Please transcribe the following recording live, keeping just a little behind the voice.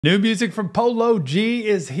New music from Polo G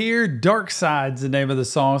is here. Darkside's the name of the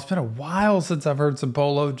song. It's been a while since I've heard some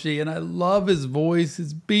Polo G, and I love his voice,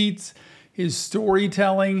 his beats, his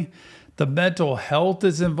storytelling. The mental health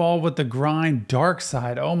is involved with the grind.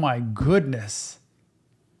 Darkside, oh my goodness.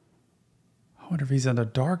 I wonder if he's on the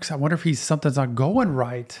dark side. I wonder if something's not going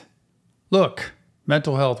right. Look,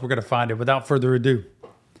 mental health, we're going to find it. Without further ado,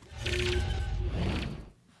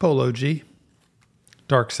 Polo G,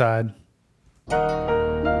 Darkside.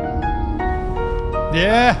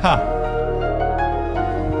 Yeah.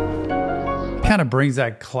 Kind of brings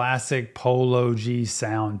that classic Polo G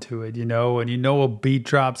sound to it, you know, and you know a beat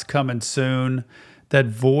drop's coming soon. That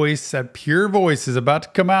voice, that pure voice is about to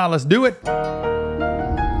come out. Let's do it. I'm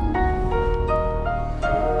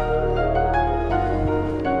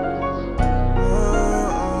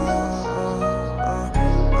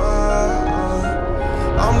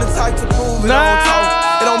the type to prove it, don't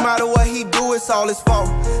talk. It don't matter what he do, it's all his fault.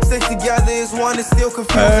 Stick together is one that's still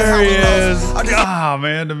confusing. There he is. Ah,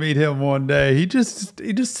 man, to meet him one day. He just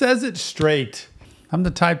says it straight. I'm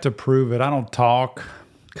the type to prove it. I don't talk.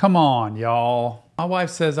 Come on, y'all. My wife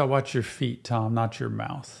says I watch your feet, Tom, not your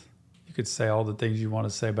mouth. You could say all the things you want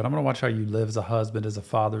to say, but I'm going to watch how you live as a husband, as a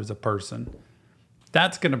father, as a person.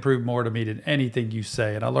 That's going to prove more to me than anything you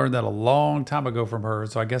say. And I learned that a long time ago from her.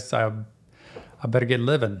 So I guess I better get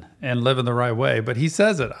living and living the right way. But he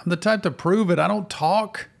says it. I'm the type to prove it. I don't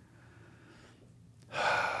talk.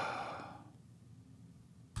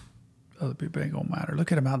 Other people ain't gonna matter.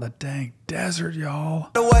 Look at him out in the dang desert,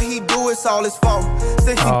 y'all. What he do, it's all his fault.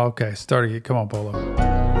 Oh, okay. Start again. Come on, Polo.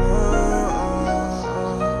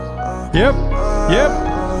 Yep.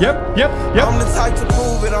 I'm the type to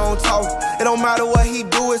prove it, I don't talk. It don't matter what he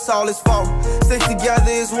do, it's all his fault. Stick together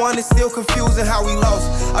is one that's still confusing how we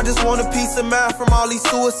lost. I just want a piece of mind from all these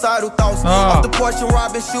suicidal thoughts. Off the porch and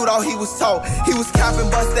robbing shootout, he was taught. He was capping,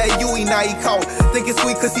 bust that UE, now he caught. Think it's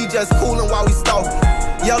sweet cause he just coolin' while we stalk.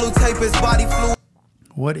 Yellow tape, his body fluid.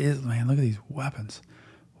 What is, man, look at these weapons.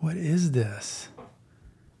 What is this?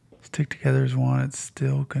 Stick together as one, it's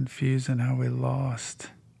still confusing how we lost.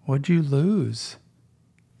 What'd you lose?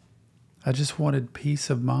 I just wanted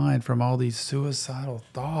peace of mind from all these suicidal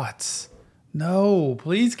thoughts. No,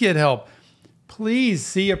 please get help. Please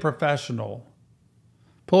see a professional.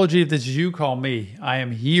 Polo G, if this is you, call me. I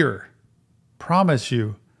am here. Promise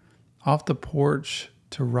you. Off the porch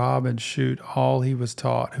to rob and shoot, all he was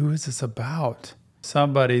taught. Who is this about?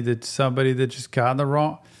 Somebody that just got in the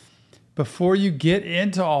wrong. Before you get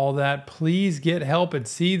into all that, please get help and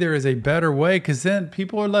see there is a better way, because then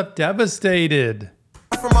people are left devastated.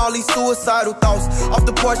 From all these suicidal thoughts. Off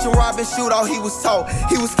the porch and robbing shootout, he was taught.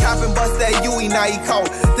 He was capping, bust that UE, now he caught.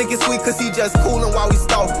 Think it's sweet cause he just coolin' while we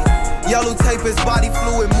stalk. Yellow tape, his body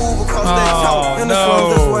fluid, move across that chalk. In the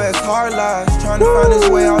slums, that's where his heart lies. Trying to find his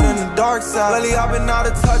way out in the dark side. Lately, I've been out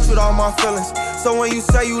of touch with all my feelings. So when you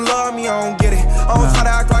say you love me, I don't get it. I don't try to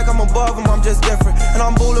act like I'm above him, I'm just different. And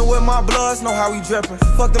I'm bullin' with my bloods, know how we drippin'.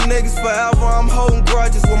 Fuck them niggas forever, I'm holding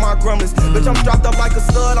grudges with my gremlins. Bitch, I'm strapped up like a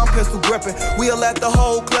stud, I'm pistol gripping. We'll let the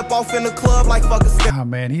whole clip off in the club like fuck a skip. Oh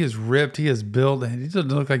man, he is ripped, he is built, and he doesn't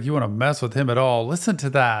look like you want to mess with him at all. Listen to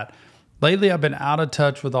that. Lately, I've been out of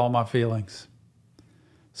touch with all my feelings.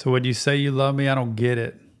 So when you say you love me, I don't get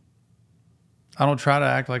it. I don't try to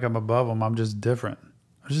act like I'm above them. I'm just different.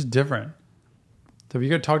 I'm just different. So if you're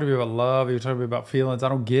going to talk to me about love, you're talking to me about feelings, I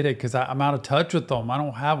don't get it because I'm out of touch with them. I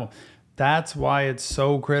don't have them. That's why it's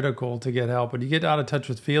so critical to get help. When you get out of touch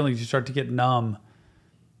with feelings, you start to get numb.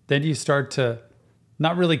 Then you start to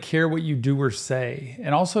not really care what you do or say,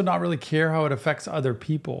 and also not really care how it affects other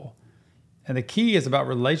people. And the key is about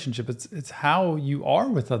relationship. It's how you are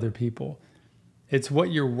with other people. It's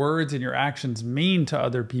what your words and your actions mean to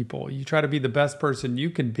other people. You try to be the best person you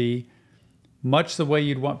can be, much the way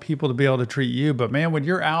you'd want people to be able to treat you. But man, when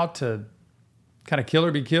you're out to kind of kill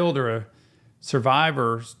or be killed or survive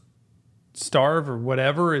or starve or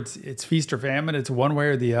whatever, it's feast or famine. It's one way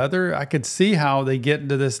or the other. I could see how they get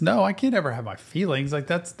into this. No, I can't ever have my feelings. Like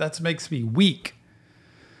that makes me weak.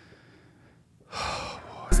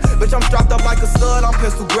 Bitch, I'm strapped up like a stud, I'm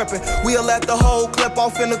pistol gripping. We'll let the whole clip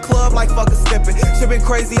off in the club like fuck a skipping. Shit been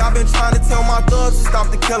crazy, I've been trying to tell my thugs to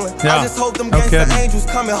stop the killing. I just hope them gangsta angels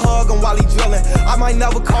come and hug him while he drillin'. I might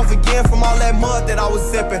never cough again from all that mud that I was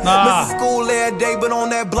zipping. Missing school every day, but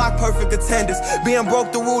on that block, perfect attendance. Being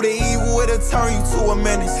broke the root of evil, it'll turn you to a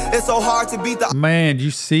menace. It's so hard to beat the... Man,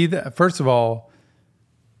 you see that? First of all,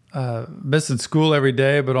 missing school every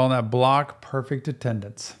day, but on that block, perfect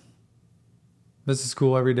attendance. Missing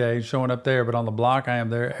school every day, showing up there, but on the block, I am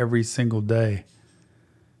there every single day.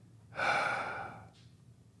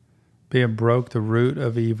 Being broke, the root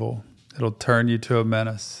of evil. It'll turn you to a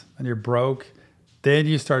menace. And you're broke. Then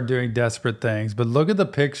you start doing desperate things. But look at the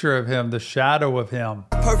picture of him, the shadow of him.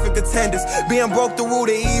 Perfect attendance. Being broke the root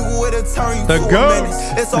of evil, it'll turn you to a menace.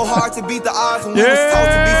 It's so hard to beat the odds when we was taught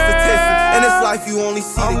to be statistics. In this life, you only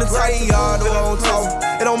see the great.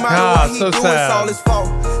 It don't matter what he do, it's all his fault.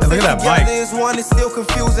 And look at that mic. Is one, it's still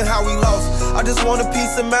confusing how we lost. I just want a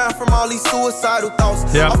piece of mind from all these suicidal thoughts.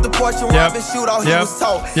 Off the porch and robbing shootout, he was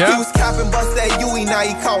taught. He was capping, bust that UE, now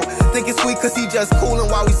he caught. Think it's sweet cause he just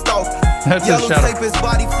coolin' while we stalk. Yellow tape, his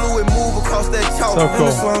body fluid, move across that chalk. So cool.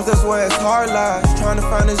 In the slums, that's where his heart lies. Trying to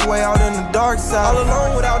find his way out in the dark side. All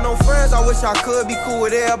alone without no friends, I wish I could be cool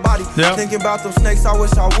with everybody. Thinking about them snakes, I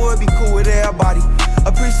wish I would be cool with everybody.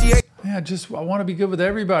 Appreciate. Yeah, I want to be good with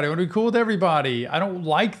everybody. I want to be cool with everybody. I don't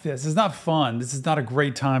like this. It's not fun. This is not a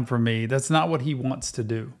great time for me. That's not what he wants to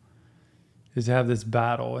do, is to have this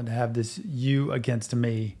battle and have this you against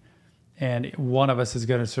me. And one of us is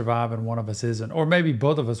going to survive and one of us isn't. Or maybe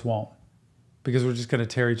both of us won't, because we're just going to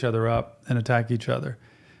tear each other up and attack each other.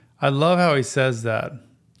 I love how he says that.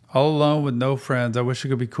 All alone with no friends. I wish I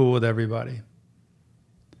could be cool with everybody.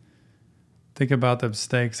 Think about them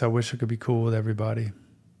snakes. I wish I could be cool with everybody.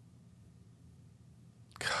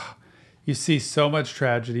 God. You see so much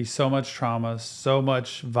tragedy, so much trauma, so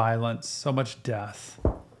much violence, so much death,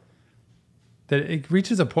 that it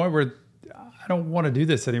reaches a point where I don't want to do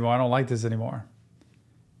this anymore. I don't like this anymore.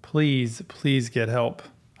 Please, please get help.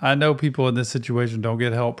 I know people in this situation don't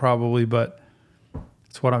get help probably, but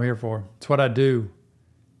it's what I'm here for. It's what I do.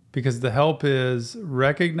 Because the help is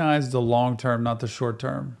recognize the long term, not the short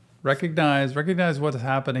term. Recognize what's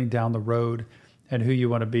happening down the road and who you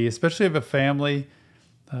want to be, especially if a family,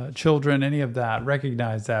 children, any of that.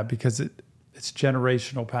 Recognize that, because it's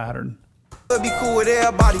generational pattern. Be cool with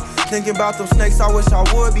everybody. Thinking about them snakes, I wish I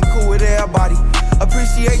would be cool with everybody.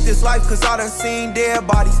 Appreciate this life cause I done seen dead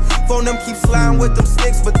bodies. Phone them keep sliding with them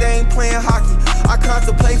sticks, but they ain't playing hockey. I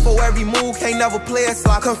contemplate for every move, can't never play it,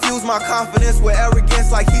 so I confuse my confidence with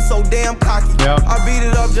arrogance like he's so damn cocky. I beat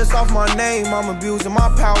it up just off my name, I'm abusing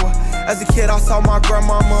my power. As a kid I saw my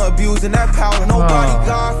grandmama abusing that power. Nobody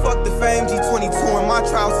God, fuck the fame, G22 in my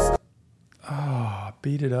trousers.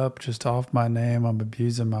 Beat it up just off my name, I'm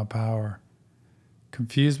abusing my power.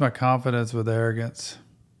 Confuse my confidence with arrogance.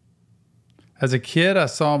 As a kid, I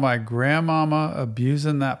saw my grandmama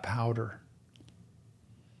abusing that powder.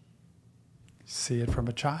 See it from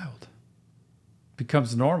a child.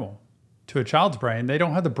 Becomes normal to a child's brain. They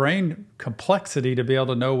don't have the brain complexity to be able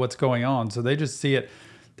to know what's going on. So they just see it.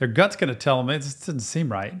 Their gut's going to tell them it just doesn't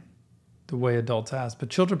seem right the way adults ask. But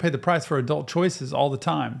children pay the price for adult choices all the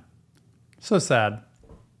time. So sad.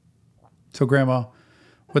 So grandma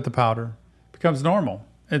with the powder becomes normal.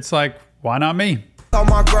 It's like, why not me? Saw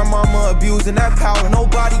my grandmama abusing that power.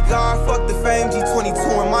 Nobody God, fuck the fame,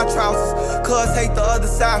 G22 in my trousers. Cuz hate the other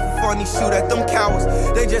side for funny, shoot at them cowards.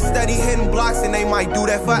 They just steady hitting blocks and they might do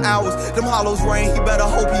that for hours. Them hollows rain, he better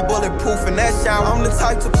hope he bulletproof in that shower. I'm the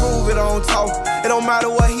type to prove it on talk. It don't matter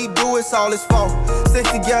what he do, it's all his fault. Stick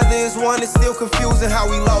together is one, it's still confusing how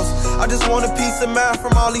we lost. I just want a piece of mind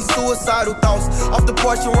from all these suicidal thoughts. Off the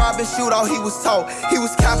porch and robbing shootout, he was taught. He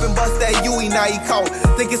was capping, bust that UE, now he caught.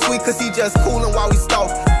 Think it's sweet cause he just coolin' while we stalk.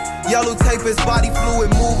 Yellow tape, his body fluid,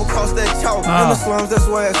 move across that chalk. In the slums, that's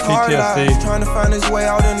where his heart lies. Trying to find his way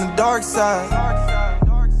out in the dark side.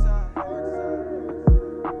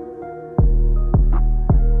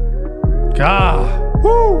 God,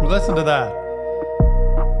 woo, listen to that.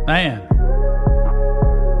 Man.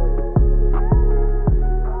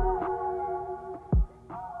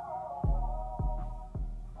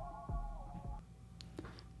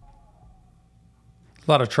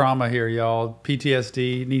 A lot of trauma here, y'all.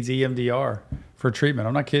 PTSD needs EMDR for treatment.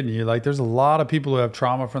 I'm not kidding you. Like, there's a lot of people who have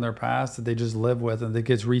trauma from their past that they just live with, and that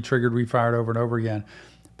gets re-triggered, refired over and over again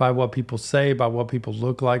by what people say, by what people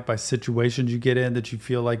look like, by situations you get in that you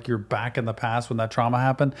feel like you're back in the past when that trauma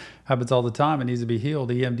happened. Happens all the time. It needs to be healed.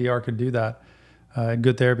 EMDR can do that. And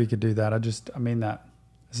good therapy could do that. I mean that.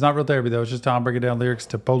 It's not real therapy, though. It's just Tom breaking down lyrics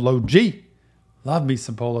to Polo G. Love me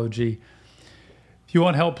some Polo G. If you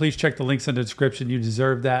want help, please check the links in the description. You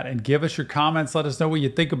deserve that. And give us your comments. Let us know what you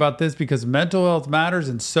think about this, because mental health matters,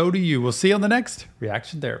 and so do you. We'll see you on the next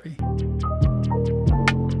Reaction Therapy.